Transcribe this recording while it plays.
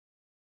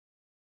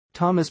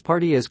Thomas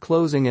Partey is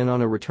closing in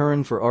on a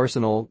return for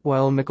Arsenal,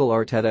 while Mikel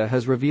Arteta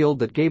has revealed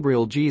that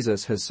Gabriel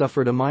Jesus has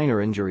suffered a minor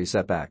injury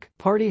setback.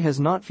 Partey has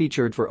not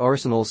featured for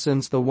Arsenal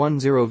since the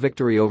 1-0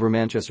 victory over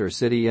Manchester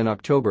City in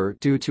October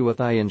due to a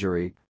thigh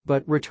injury,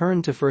 but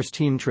returned to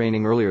first-team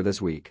training earlier this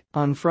week.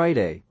 On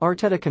Friday,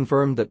 Arteta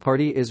confirmed that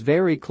Partey is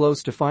very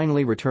close to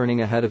finally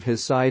returning ahead of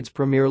his side's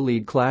Premier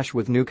League clash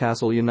with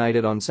Newcastle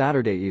United on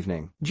Saturday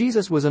evening.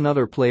 Jesus was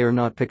another player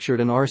not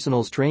pictured in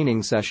Arsenal's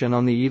training session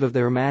on the eve of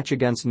their match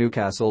against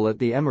Newcastle at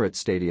the Emirates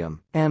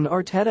Stadium, and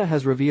Arteta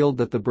has revealed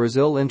that the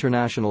Brazil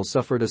international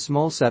suffered a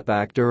small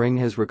setback during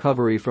his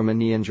recovery from a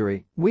knee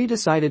injury. "We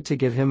decided to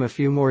give him a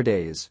few more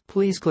days."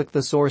 Please click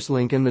the source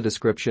link in the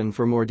description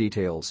for more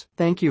details.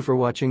 Thank you for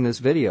watching this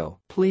video.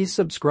 Please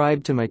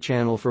subscribe to my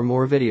channel for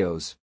more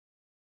videos.